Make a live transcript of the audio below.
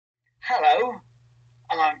Hello,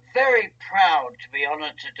 and I'm very proud to be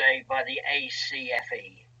honoured today by the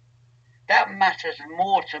ACFE. That matters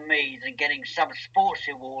more to me than getting some sports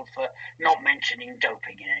award for not mentioning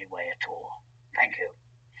doping in any way at all. Thank you.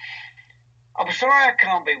 I'm sorry I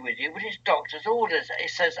can't be with you, but it's doctor's orders. It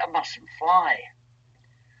says I mustn't fly.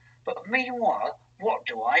 But meanwhile, what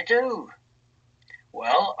do I do?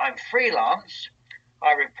 Well, I'm freelance.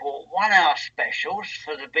 I report 1 hour specials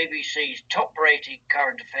for the BBC's top-rated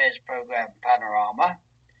current affairs programme Panorama.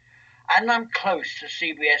 And I'm close to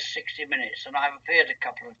CBS 60 Minutes, and I've appeared a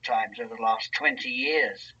couple of times over the last 20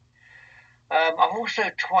 years. I've also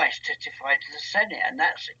twice testified to the Senate, and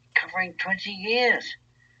that's covering 20 years.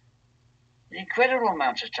 An incredible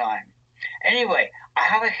amount of time. Anyway, I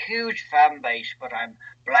have a huge fan base, but I'm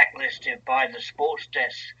blacklisted by the sports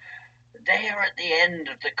desks. They are at the end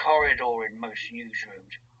of the corridor in most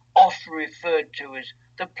newsrooms, often referred to as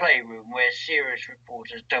the playroom where serious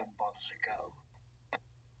reporters don't bother to go.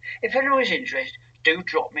 If anyone is interested, do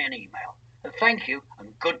drop me an email. And thank you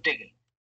and good digging.